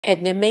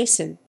Edna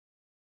Maison.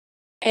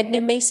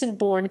 Edna Maison,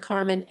 born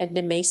Carmen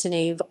Edna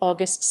Maisonave,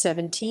 August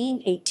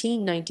 17,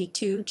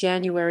 1892,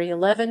 January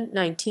 11,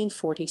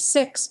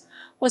 1946,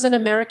 was an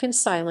American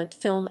silent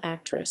film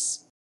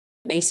actress.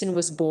 Maison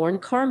was born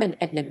Carmen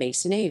Edna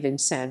Maisonave in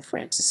San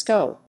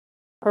Francisco.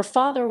 Her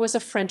father was a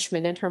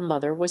Frenchman and her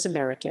mother was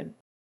American.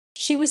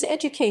 She was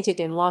educated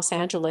in Los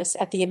Angeles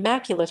at the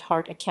Immaculate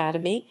Heart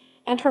Academy,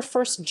 and her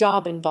first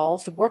job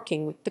involved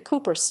working with the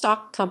Cooper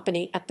Stock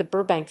Company at the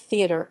Burbank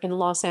Theater in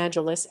Los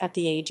Angeles at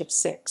the age of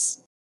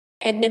 6.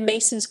 Edna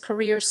Mason's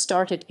career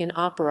started in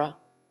opera,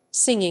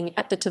 singing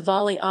at the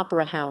Tivoli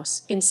Opera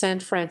House in San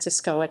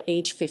Francisco at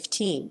age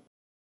 15.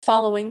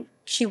 Following,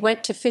 she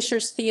went to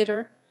Fisher's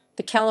Theater,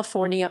 the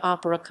California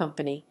Opera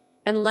Company,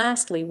 and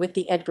lastly with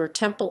the Edgar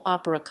Temple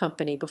Opera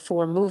Company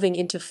before moving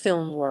into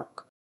film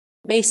work.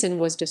 Maison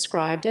was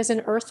described as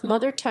an Earth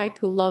Mother type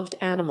who loved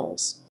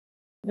animals.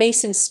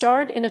 Maison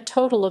starred in a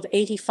total of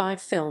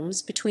 85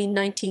 films between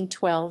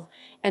 1912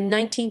 and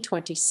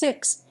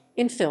 1926,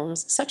 in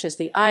films such as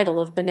The Idol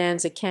of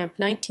Bonanza Camp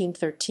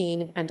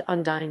 1913 and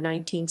Undine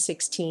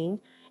 1916,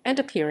 and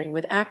appearing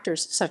with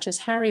actors such as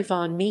Harry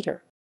Von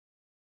Meter.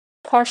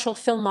 Partial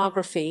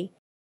filmography: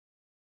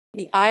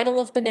 The Idol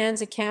of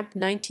Bonanza Camp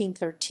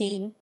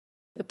 1913,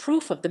 The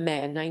Proof of the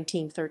Man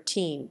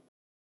 1913,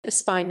 The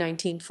Spy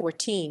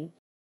 1914,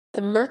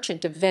 The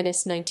Merchant of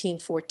Venice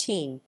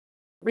 1914,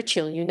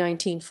 Richelieu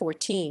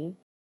 1914,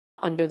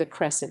 Under the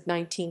Crescent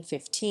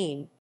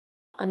 1915,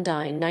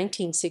 Undine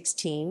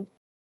 1916,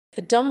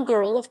 The Dumb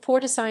Girl of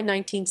Portishead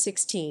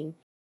 1916,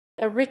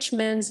 A Rich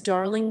Man's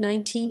Darling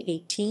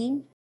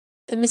 1918,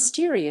 The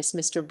Mysterious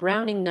Mr.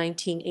 Browning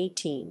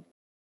 1918.